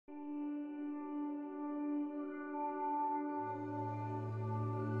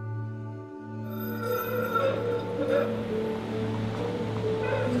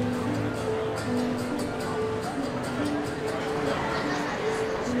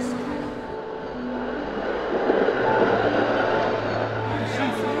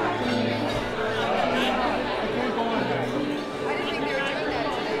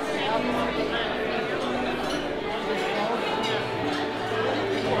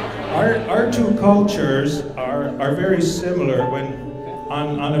Our two cultures are very similar. When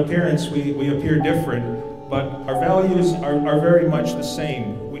on appearance we appear different, but our values are very much the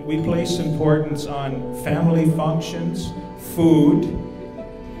same. We place importance on family functions, food,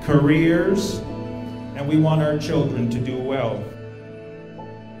 careers, and we want our children to do well.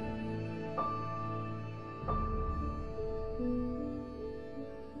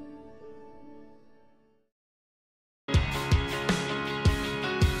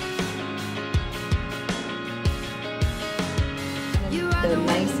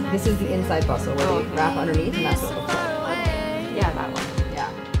 This is the inside bustle where they wrap underneath, and that's what it looks like. Yeah, that one. Yeah.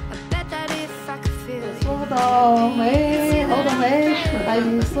 Hold on, wait,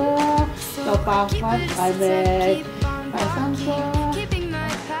 가까이 있어. 뼈 발백, 발상소.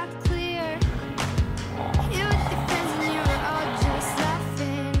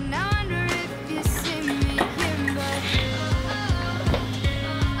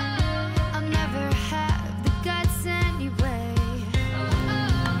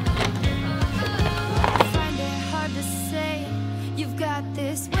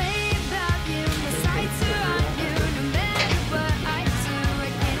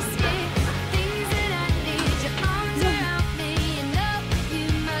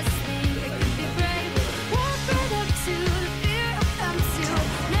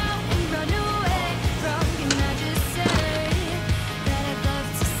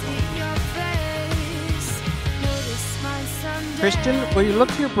 Christian, will you look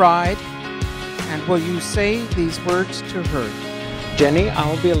to your bride and will you say these words to her? Jenny, I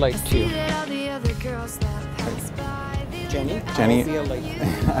will be a light to you. Jenny, Jenny, I will be a light to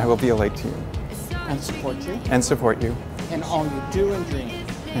you. I will be a light to you. And support you. And support you. In all you do and dream.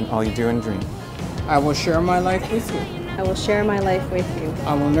 In all you do and dream. I will share my life with you. I will share my life with you.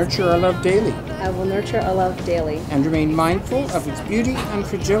 I will nurture our love daily. I will nurture our love daily. And remain mindful of its beauty and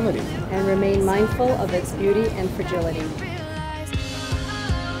fragility. And remain mindful of its beauty and fragility.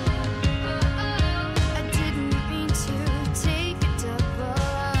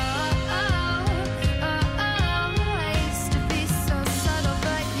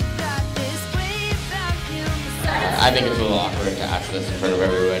 I think it's a little awkward to ask this in front of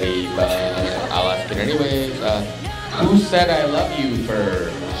everybody, but I'll ask it anyways. Who said I love you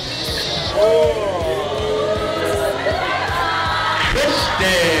first?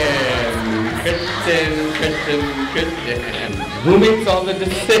 Kristen. Who makes all the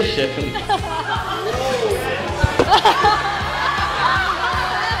decisions?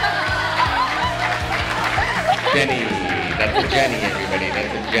 Jenny. That's a Jenny, everybody.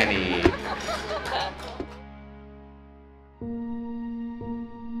 That's a Jenny.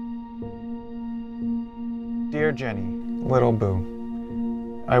 Dear Jenny, little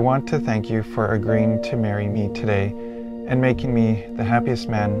boo, I want to thank you for agreeing to marry me today and making me the happiest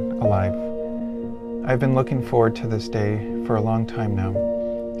man alive. I've been looking forward to this day for a long time now,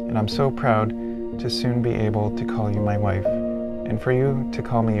 and I'm so proud to soon be able to call you my wife and for you to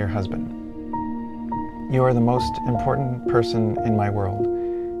call me your husband. You are the most important person in my world,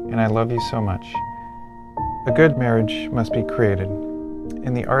 and I love you so much. A good marriage must be created.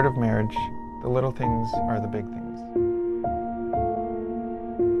 In the art of marriage, the little things are the big things.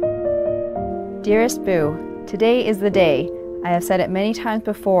 Dearest Boo, today is the day. I have said it many times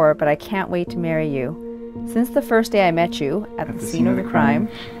before, but I can't wait to marry you. Since the first day I met you, at the scene of the crime,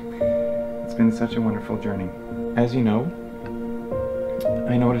 it's been such a wonderful journey. As you know,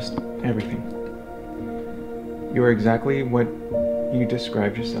 I noticed everything. You are exactly what you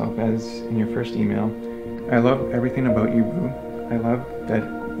described yourself as in your first email. I love everything about you, Boo. I love that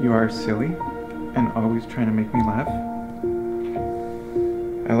you are silly and always trying to make me laugh.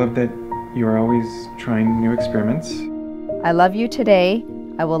 I love that you are always trying new experiments. I love you today,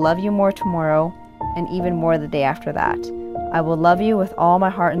 I will love you more tomorrow, and even more the day after that. I will love you with all my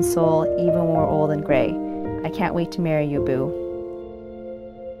heart and soul, even when we're old and gray. I can't wait to marry you, Boo.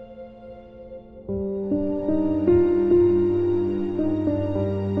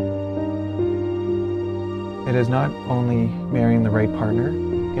 It is not only marrying the right partner,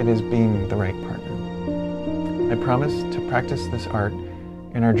 it is being the right partner. I promise to practice this art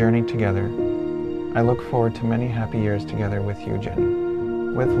in our journey together. I look forward to many happy years together with you, Jenny.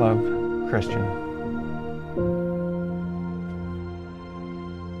 With love, Christian.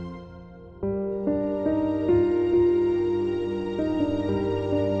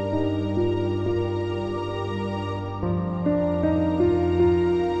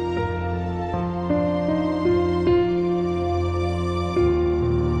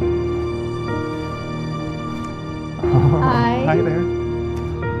 Hi there.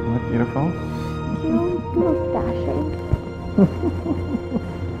 You look beautiful. You look dashing.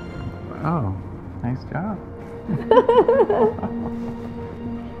 Oh, nice job.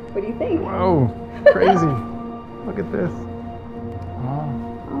 What do you think? Whoa, crazy. Look at this.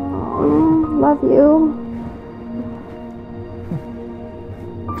 Oh. Oh, love you.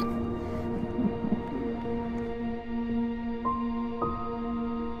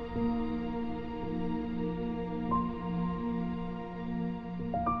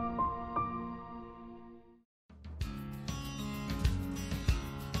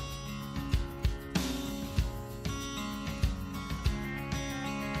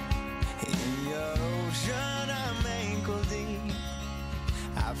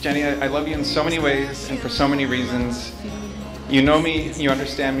 Jenny, I love you in so many ways and for so many reasons. You know me, you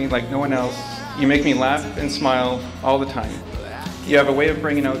understand me like no one else. You make me laugh and smile all the time. You have a way of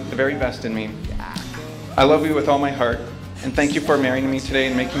bringing out the very best in me. I love you with all my heart, and thank you for marrying me today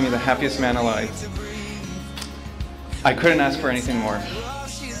and making me the happiest man alive. I couldn't ask for anything more.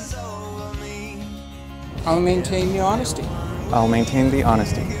 I'll maintain the honesty, I'll maintain the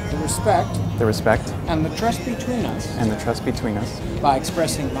honesty, the respect, and the trust between us between us by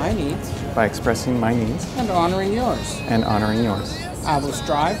expressing my needs by expressing my needs and honoring yours. and honoring yours. I will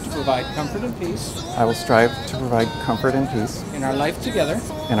strive to provide comfort and peace I will strive to provide comfort and peace in our life together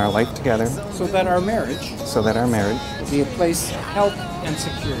in our life together so that our marriage so that our marriage will be a place of health and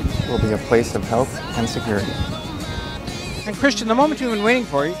security. will be a place of health and security. And Christian, the moment you've been waiting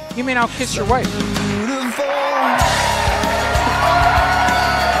for, you may now kiss your wife.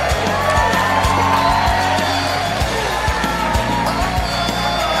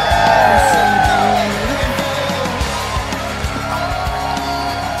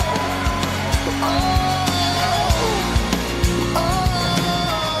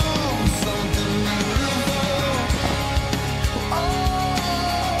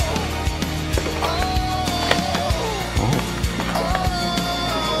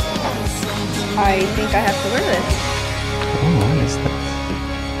 I think I have to wear this. Oh, what is this?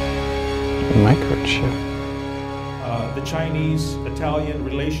 Microchip. The Chinese-Italian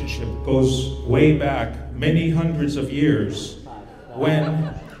relationship goes way back many hundreds of years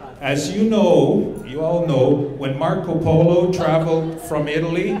when, as you all know, when Marco Polo traveled from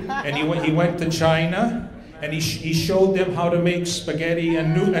Italy and he went to China and he showed them how to make spaghetti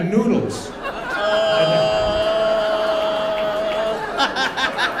and noodles.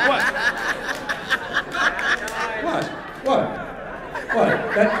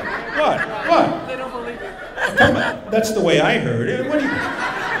 What? They don't believe it. Come on, that's the way I heard it. What do you...